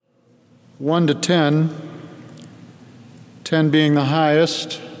1 to 10, 10 being the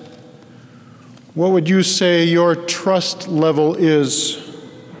highest, what would you say your trust level is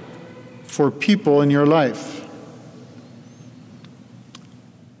for people in your life?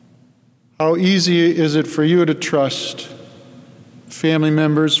 How easy is it for you to trust family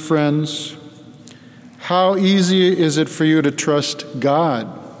members, friends? How easy is it for you to trust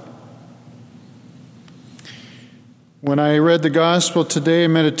God? When I read the gospel today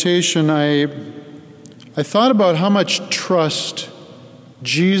in meditation, I thought about how much trust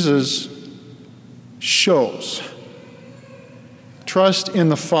Jesus shows. Trust in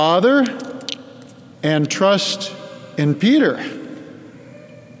the Father and trust in Peter.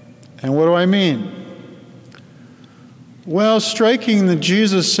 And what do I mean? Well, striking that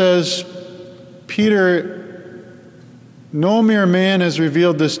Jesus says, Peter, no mere man has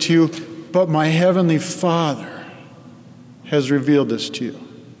revealed this to you, but my heavenly Father has revealed this to you.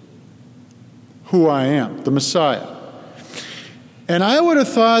 Who I am, the Messiah. And I would have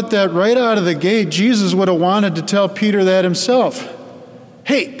thought that right out of the gate, Jesus would have wanted to tell Peter that himself.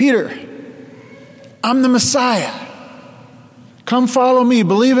 Hey, Peter, I'm the Messiah. Come follow me,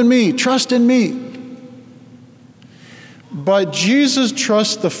 believe in me, trust in me. But Jesus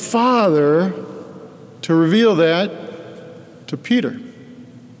trusts the Father to reveal that to Peter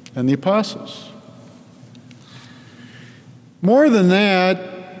and the apostles. More than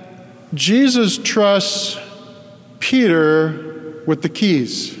that, Jesus trusts Peter with the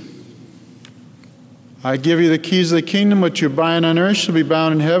keys. I give you the keys of the kingdom. What you bind on earth shall be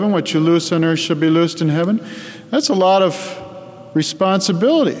bound in heaven. What you loose on earth shall be loosed in heaven. That's a lot of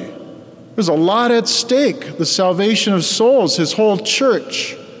responsibility. There's a lot at stake. The salvation of souls, his whole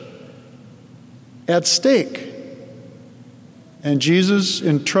church at stake. And Jesus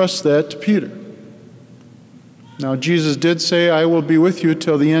entrusts that to Peter. Now, Jesus did say, I will be with you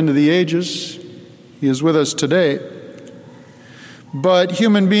till the end of the ages. He is with us today. But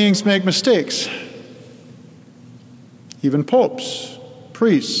human beings make mistakes. Even popes,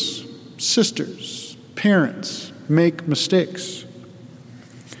 priests, sisters, parents make mistakes.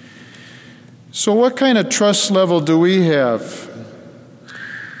 So what kind of trust level do we have?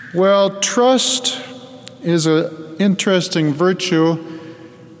 Well, trust is an interesting virtue.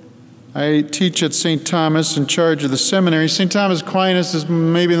 I teach at St. Thomas in charge of the seminary. St. Thomas Aquinas is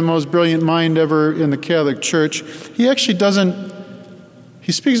maybe the most brilliant mind ever in the Catholic Church. He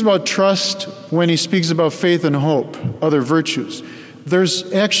speaks about trust when he speaks about faith and hope, other virtues.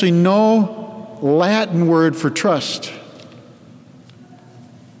 There's actually no Latin word for trust.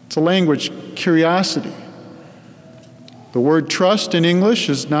 It's a language, curiosity. The word trust in English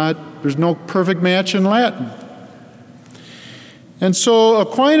there's no perfect match in Latin. And so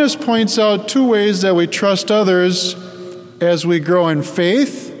Aquinas points out two ways that we trust others as we grow in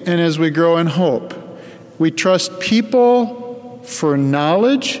faith and as we grow in hope. We trust people for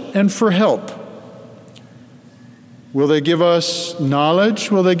knowledge and for help. Will they give us knowledge?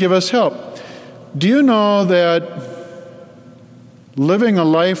 Will they give us help? Do you know that living a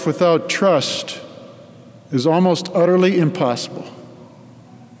life without trust is almost utterly impossible?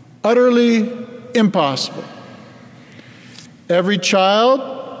 Utterly impossible. Every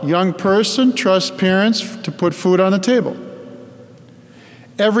child, young person trusts parents to put food on the table.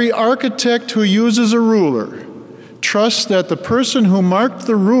 Every architect who uses a ruler trusts that the person who marked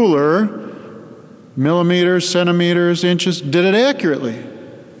the ruler, millimeters, centimeters, inches, did it accurately.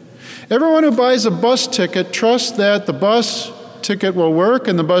 Everyone who buys a bus ticket trusts that the bus ticket will work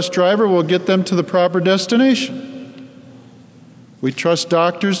and the bus driver will get them to the proper destination. We trust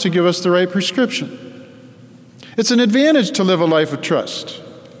doctors to give us the right prescription. It's an advantage to live a life of trust.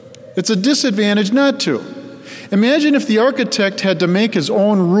 It's a disadvantage not to. Imagine if the architect had to make his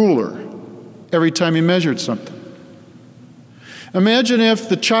own ruler every time he measured something. Imagine if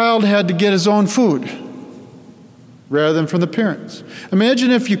the child had to get his own food rather than from the parents.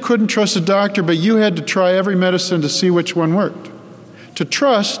 Imagine if you couldn't trust a doctor, but you had to try every medicine to see which one worked. To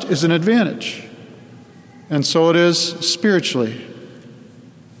trust is an advantage. And so it is spiritually.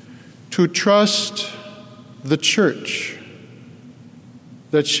 To trust the church,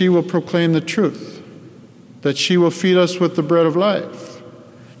 that she will proclaim the truth, that she will feed us with the bread of life.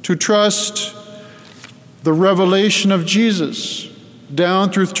 To trust the revelation of Jesus down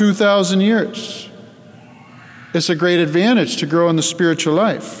through 2,000 years. It's a great advantage to grow in the spiritual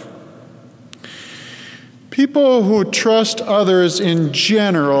life. People who trust others in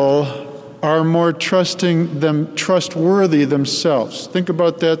general are more trustworthy themselves. Think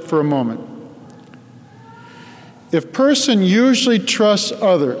about that for a moment. If a person usually trusts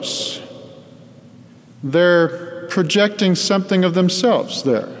others, they're projecting something of themselves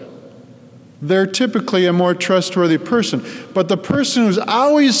there. they're typically a more trustworthy person. But the person who's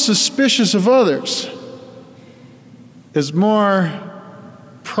always suspicious of others is more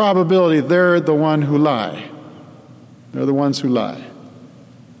probability they're the one who lie. They're the ones who lie,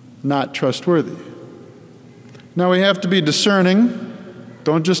 not trustworthy. Now we have to be discerning.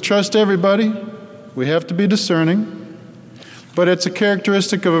 Don't just trust everybody. We have to be discerning. But it's a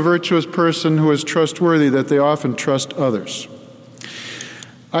characteristic of a virtuous person who is trustworthy that they often trust others.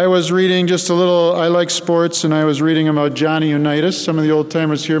 I was reading just a little, I like sports, and I was reading about Johnny Unitas. Some of the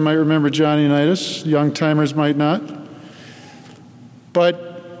old-timers here might remember Johnny Unitas. Young-timers might not.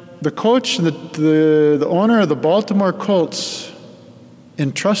 But the coach, the owner of the Baltimore Colts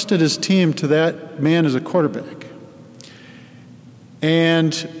entrusted his team to that man as a quarterback.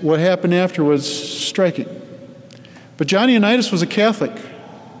 And what happened after was striking. But Johnny Unitas was a Catholic.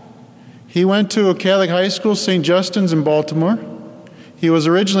 He went to a Catholic high school, St. Justin's in Baltimore. He was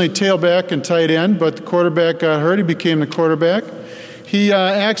originally tailback and tight end, but the quarterback got hurt. He became the quarterback. He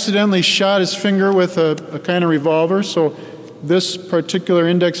accidentally shot his finger with a kind of revolver, so this particular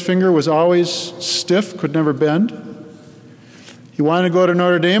index finger was always stiff, could never bend. He wanted to go to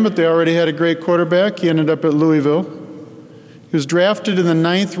Notre Dame, but they already had a great quarterback. He ended up at Louisville. He was drafted in the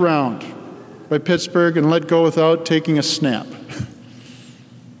 9th round by Pittsburgh and let go without taking a snap.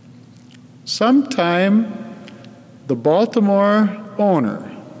 Sometime the Baltimore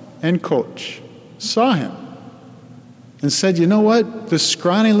owner and coach saw him and said, you know what, this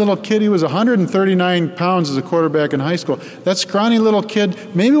scrawny little kid, he was 139 pounds as a quarterback in high school. That scrawny little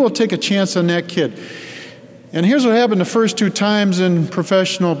kid, maybe we'll take a chance on that kid. And here's what happened the first 2 times in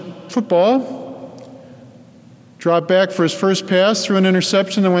professional football. Dropped back for his first pass, threw an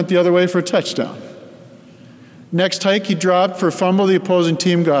interception, and went the other way for a touchdown. Next hike he dropped for a fumble, the opposing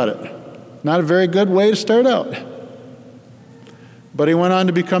team got it. Not a very good way to start out. But he went on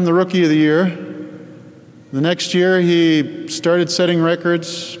to become the Rookie of the Year. The next year he started setting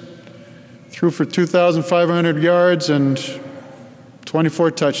records, threw for 2,500 yards and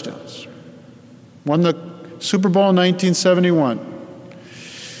 24 touchdowns. Won the Super Bowl in 1971.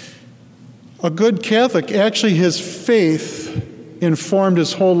 A good Catholic, actually his faith informed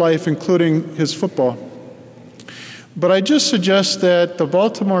his whole life, including his football. But I just suggest that the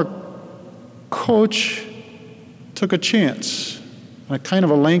Baltimore coach took a chance on a kind of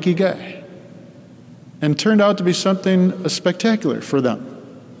a lanky guy and turned out to be something spectacular for them.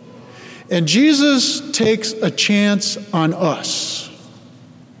 And Jesus takes a chance on us.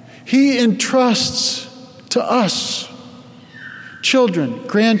 He entrusts to us children,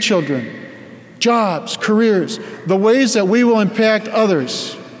 grandchildren, jobs, careers, the ways that we will impact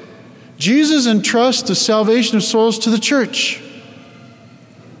others. Jesus entrusts the salvation of souls to the church.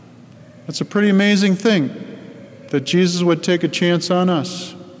 That's a pretty amazing thing, that Jesus would take a chance on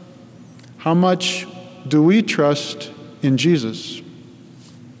us. How much do we trust in Jesus?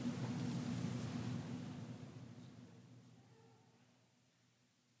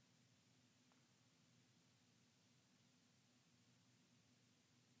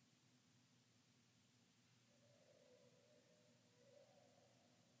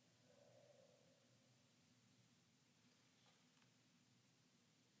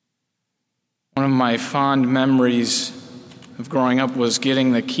 One of my fond memories of growing up was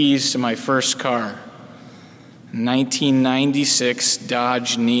getting the keys to my first car, a 1996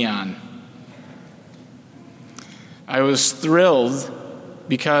 Dodge Neon. I was thrilled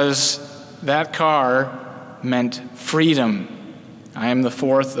because that car meant freedom. I am the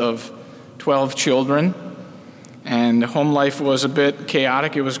 4th of 12 children, and home life was a bit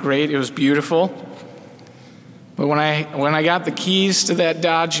chaotic. It was great. It was beautiful. But when I got the keys to that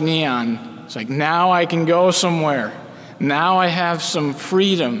Dodge Neon, it's like, now I can go somewhere. Now I have some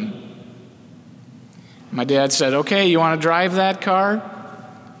freedom. My dad said, okay, you want to drive that car?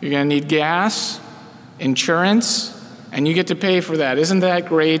 You're going to need gas, insurance, and you get to pay for that. Isn't that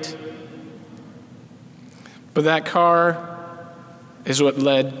great? But that car is what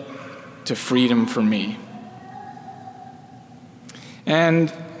led to freedom for me.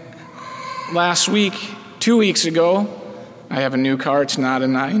 And last week, 2 weeks ago, I have a new car. It's not a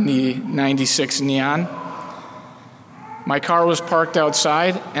 96 Neon. My car was parked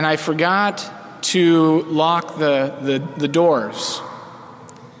outside, and I forgot to lock the doors.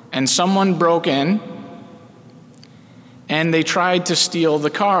 And someone broke in, and they tried to steal the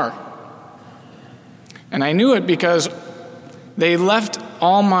car. And I knew it because they left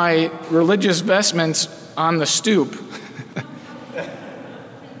all my religious vestments on the stoop.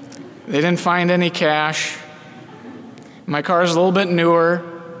 They didn't find any cash. My car is a little bit newer,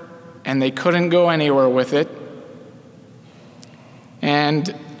 and they couldn't go anywhere with it.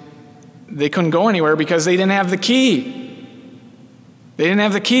 And they couldn't go anywhere because they didn't have the key. They didn't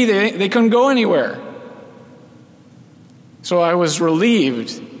have the key. They couldn't go anywhere. So I was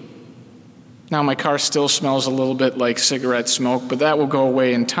relieved. Now my car still smells a little bit like cigarette smoke, but that will go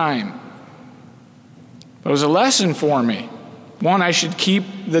away in time. But it was a lesson for me. One, I should keep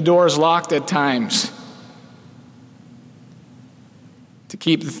the doors locked at times to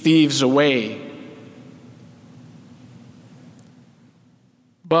keep the thieves away.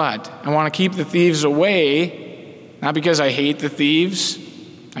 But I want to keep the thieves away, not because I hate the thieves,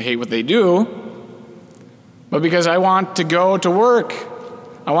 I hate what they do, but because I want to go to work.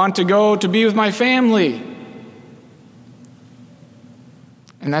 I want to go to be with my family.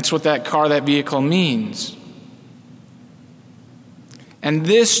 And that's what that car, that vehicle means. And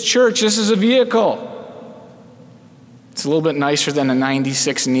this church, this is a vehicle. It's a little bit nicer than a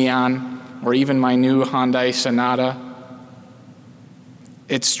 96 Neon or even my new Hyundai Sonata.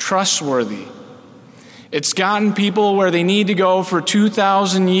 It's trustworthy. It's gotten people where they need to go for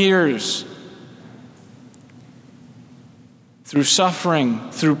 2,000 years. Through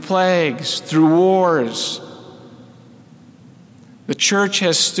suffering, through plagues, through wars. The church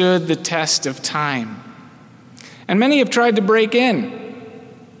has stood the test of time. And many have tried to break in.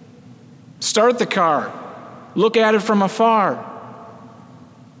 Start the car. Look at it from afar.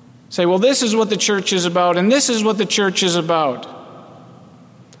 Say, well, this is what the church is about, and this is what the church is about.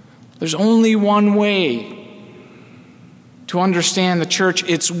 There's only one way to understand the church.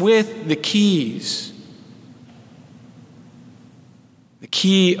 It's with the keys. The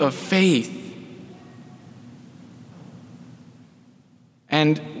key of faith.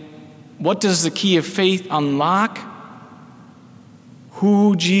 And what does the key of faith unlock?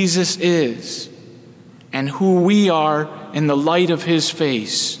 Who Jesus is and who we are in the light of his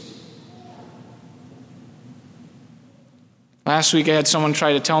face. Last week I had someone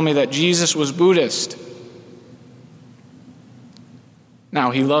try to tell me that Jesus was Buddhist. Now,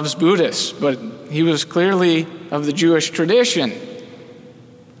 he loves Buddhists, but he was clearly of the Jewish tradition.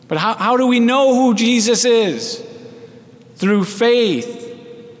 But how do we know who Jesus is? Through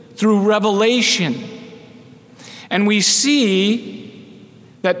faith, through revelation. And we see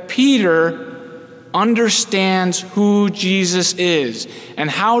that Peter understands who Jesus is. And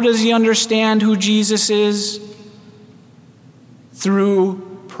how does he understand who Jesus is?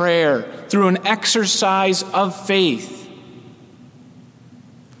 Through prayer, through an exercise of faith.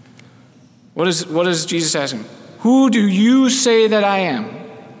 What does Jesus ask him? Who do you say that I am?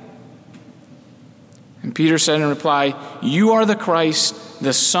 And Peter said in reply, you are the Christ,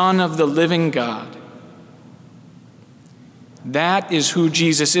 the Son of the living God. That is who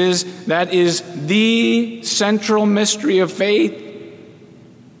Jesus is. That is the central mystery of faith.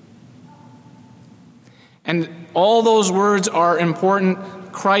 And all those words are important.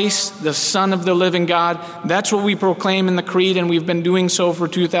 Christ, the Son of the living God. That's what we proclaim in the Creed, and we've been doing so for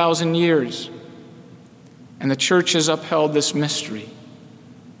 2,000 years. And the church has upheld this mystery.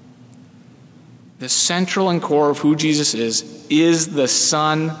 The central and core of who Jesus is the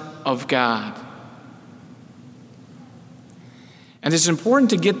Son of God. And it's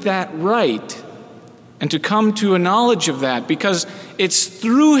important to get that right and to come to a knowledge of that, because it's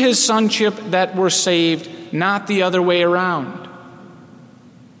through his sonship that we're saved, not the other way around.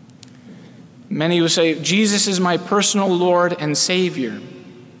 Many will say, Jesus is my personal Lord and Savior.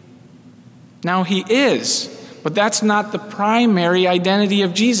 Now, he is, but that's not the primary identity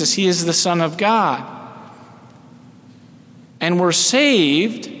of Jesus. He is the Son of God. And we're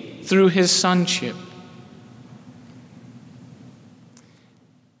saved through his sonship.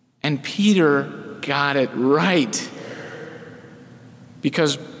 And Peter got it right,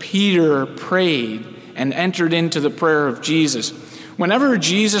 because Peter prayed and entered into the prayer of Jesus. Whenever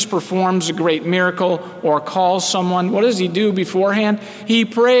Jesus performs a great miracle or calls someone, what does he do beforehand? He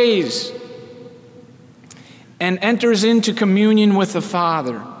prays and enters into communion with the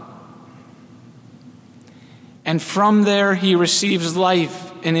Father. And from there he receives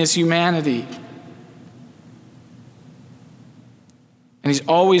life in his humanity. And he's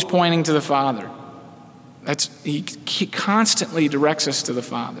always pointing to the Father. He constantly directs us to the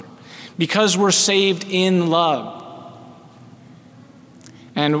Father, because we're saved in love.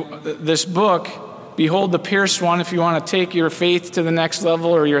 And this book, Behold the Pierced One, if you want to take your faith to the next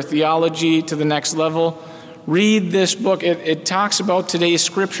level or your theology to the next level, read this book. It talks about today's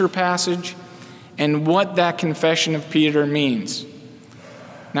scripture passage and what that confession of Peter means.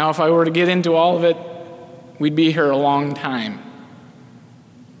 Now, if I were to get into all of it, we'd be here a long time.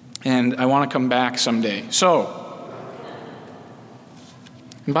 And I want to come back someday.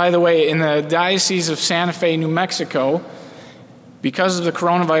 And by the way, in the Diocese of Santa Fe, New Mexico, Because of the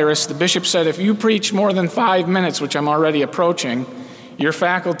coronavirus, the bishop said, if you preach more than 5 minutes, which I'm already approaching, your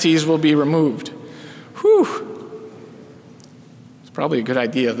faculties will be removed. Whew. It's probably a good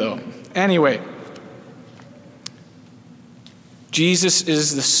idea, though. Anyway, Jesus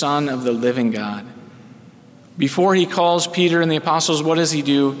is the Son of the living God. Before he calls Peter and the apostles, what does he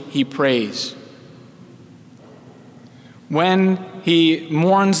do? He prays. When he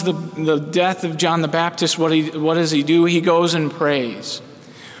mourns the death of John the Baptist, what does he do? He goes and prays.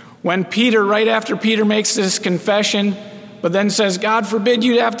 When Peter, right after Peter makes this confession, but then says, God forbid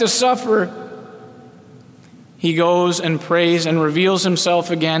you'd have to suffer, he goes and prays and reveals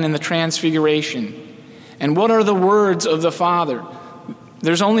himself again in the transfiguration. And what are the words of the Father?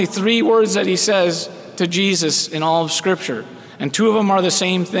 There's only 3 words that he says to Jesus in all of Scripture, and 2 of them are the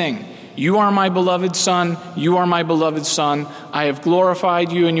same thing. You are my beloved Son, you are my beloved Son. I have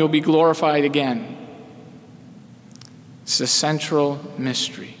glorified you and you'll be glorified again. It's the central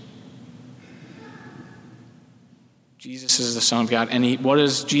mystery. Jesus is the Son of God. And what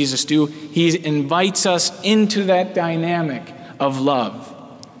does Jesus do? He invites us into that dynamic of love.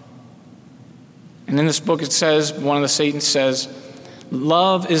 And in this book it says, one of the Satans says,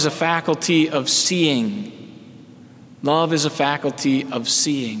 love is a faculty of seeing. Love is a faculty of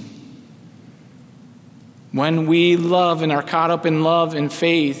seeing. When we love and are caught up in love and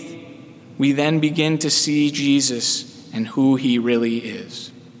faith, we then begin to see Jesus and who he really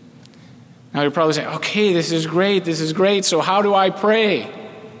is. Now you're probably saying, okay, this is great, so how do I pray?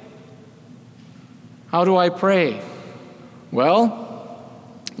 How do I pray? Well,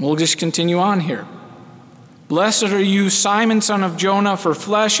 we'll just continue on here. Blessed are you, Simon, son of Jonah, for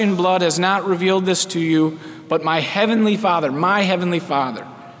flesh and blood has not revealed this to you, but my heavenly Father.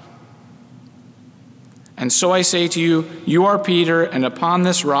 And so I say to you, you are Peter, and upon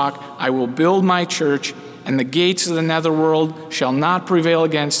this rock I will build my church, and the gates of the netherworld shall not prevail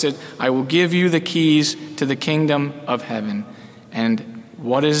against it. I will give you the keys to the kingdom of heaven. And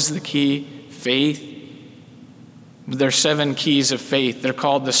what is the key? Faith. There are 7 keys of faith. They're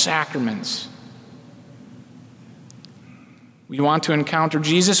called the sacraments. We want to encounter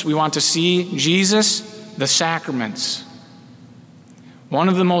Jesus. We want to see Jesus, the sacraments. One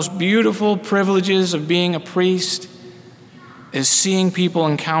of the most beautiful privileges of being a priest is seeing people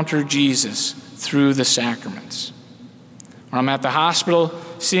encounter Jesus through the sacraments. When I'm at the hospital,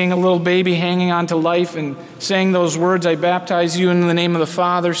 seeing a little baby hanging on to life and saying those words, I baptize you in the name of the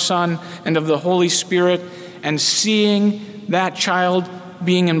Father, Son, and of the Holy Spirit, and seeing that child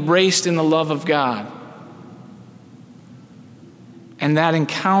being embraced in the love of God. And that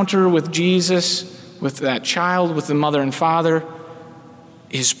encounter with Jesus, with that child, with the mother and father,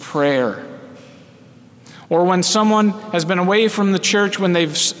 is prayer. Or when someone has been away from the church, when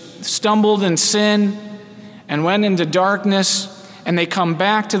they've stumbled in sin and went into darkness, and they come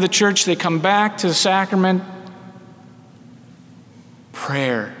back to the church, they come back to the sacrament,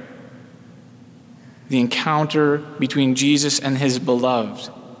 prayer. The encounter between Jesus and his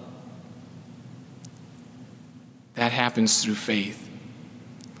beloved. That happens through faith.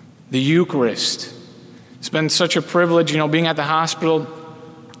 The Eucharist. It's been such a privilege, being at the hospital,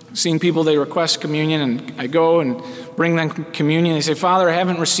 seeing people, they request communion, and I go and bring them communion. They say, Father, I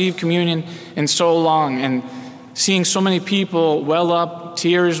haven't received communion in so long. And seeing so many people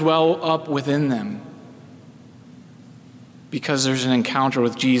tears well up within them. Because there's an encounter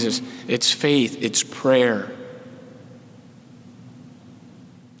with Jesus. It's faith, it's prayer.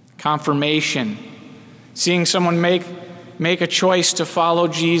 Confirmation. Seeing someone make a choice to follow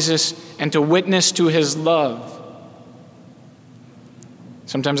Jesus and to witness to his love.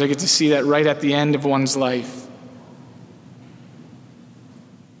 Sometimes I get to see that right at the end of one's life.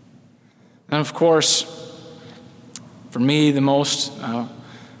 And of course, for me, the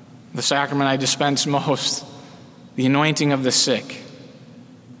sacrament I dispense most, the anointing of the sick.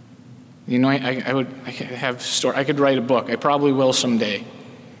 I could write a book. I probably will someday.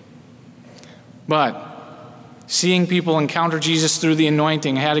 But seeing people encounter Jesus through the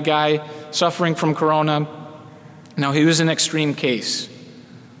anointing. I had a guy suffering from corona. Now, he was an extreme case.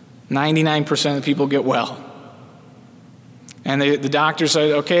 99% of the people get well. And the doctor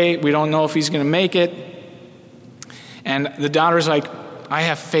said, okay, we don't know if he's going to make it. And the daughter's like, I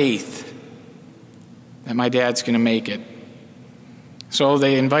have faith that my dad's going to make it. So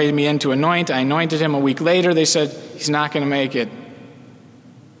they invited me in to anoint. I anointed him. A week later, they said, he's not going to make it.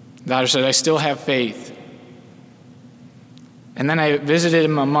 The daughter said, I still have faith. And then I visited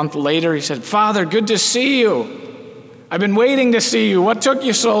him a month later. He said, Father, good to see you. I've been waiting to see you. What took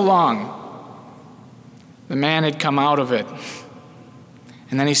you so long? The man had come out of it.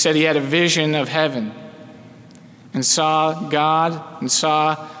 And then he said he had a vision of heaven. and saw God and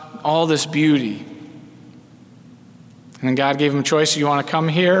saw all this beauty. And then God gave him a choice. Do you want to come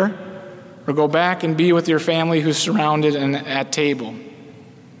here or go back and be with your family who's surrounded and at table?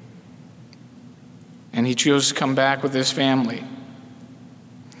 And he chose to come back with his family.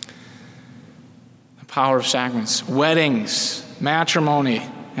 The power of sacraments. Weddings, matrimony.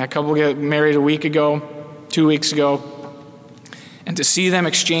 A couple got married a week ago, 2 weeks ago. And to see them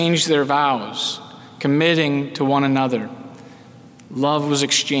exchange their vows, committing to one another. Love was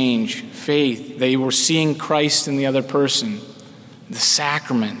exchanged, faith. They were seeing Christ in the other person. The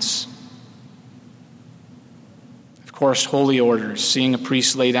sacraments. Of course, holy orders, seeing a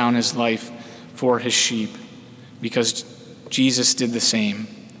priest lay down his life for his sheep, because Jesus did the same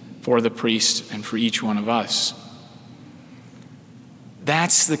for the priest and for each one of us.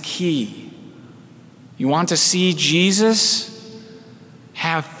 That's the key. You want to see Jesus?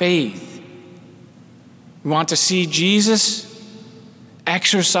 Have faith. You want to see Jesus?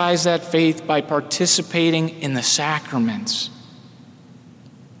 Exercise that faith by participating in the sacraments.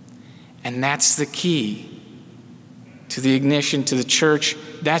 And that's the key to the ignition, to the church.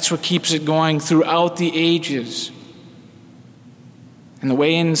 That's what keeps it going throughout the ages. And the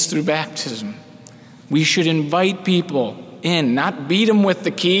way in is through baptism. We should invite people in, not beat them with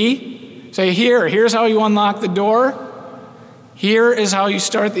the key. Say, here's how you unlock the door. Here is how you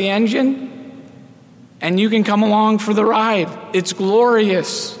start the engine. And you can come along for the ride. It's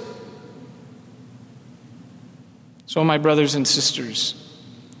glorious. So, my brothers and sisters,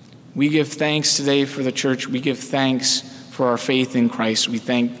 we give thanks today for the church. We give thanks for our faith in Christ. We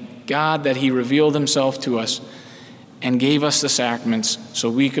thank God that he revealed himself to us and gave us the sacraments so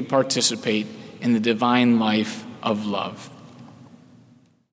we could participate in the divine life of love.